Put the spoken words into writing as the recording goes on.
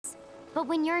But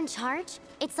when you're in charge,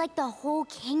 it's like the whole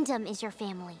kingdom is your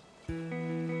family.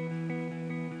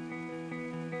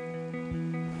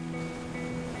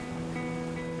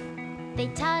 They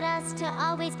taught us to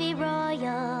always be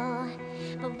royal,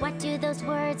 but what do those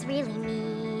words really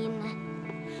mean?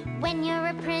 When you're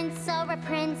a prince or a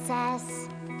princess,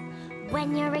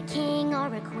 when you're a king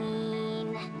or a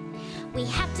queen, we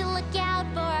have to look out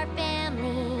for our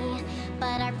family,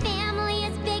 but our family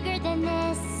is bigger than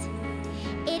this.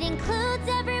 It includes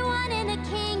everyone in the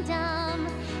kingdom,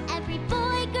 every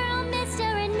boy, girl, mister,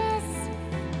 and miss.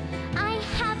 I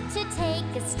have to take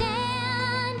a stand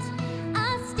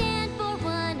for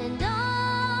one and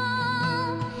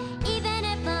all, even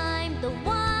if I'm the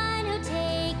one who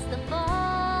takes the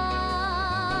fall.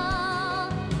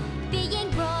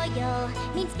 Being royal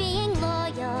means being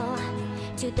loyal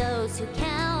to those who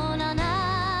count on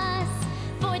us.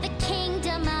 For the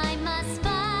kingdom I must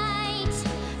fight,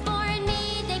 for in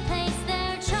me they place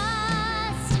their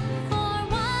trust. For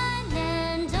one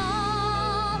and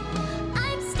all,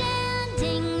 I'm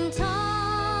standing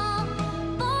tall.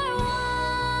 For one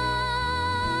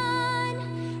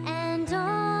and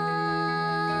all.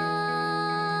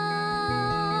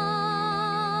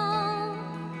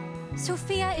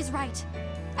 Sofia is right.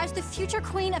 As the future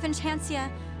queen of Enchantia,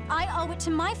 I owe it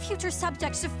to my future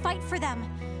subjects to fight for them.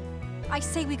 I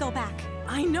say we go back.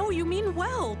 I know you mean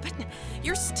well, but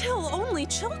you're still only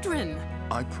children.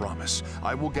 I promise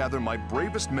I will gather my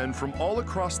bravest men from all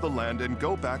across the land and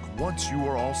go back once you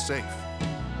are all safe.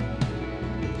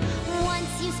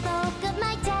 Once you spoke of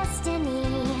my destiny,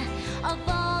 of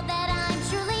all that I'm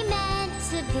truly meant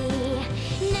to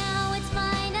be. Now it's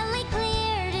finally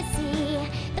clear to see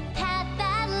the path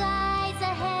that lies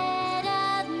ahead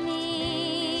of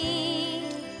me.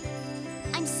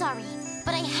 I'm sorry,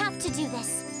 but I have to do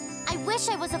this. I wish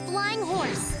I was a flying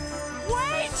horse.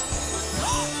 Wait!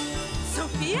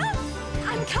 Sofia?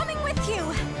 I'm coming with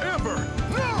you. Amber,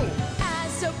 no!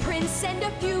 As a prince and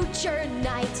a future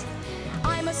knight,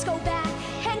 I must go back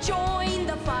and join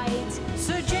the fight.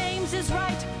 Sir James is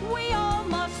right, we all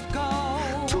must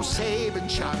go. To save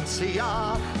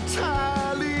Enchantia,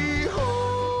 tally-ho!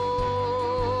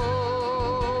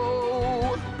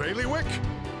 Bailiwick,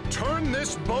 turn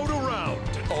this boat around.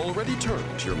 Already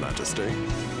turned, Your Majesty.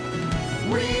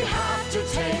 We have to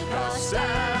take a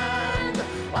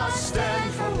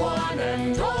stand for one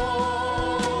and all.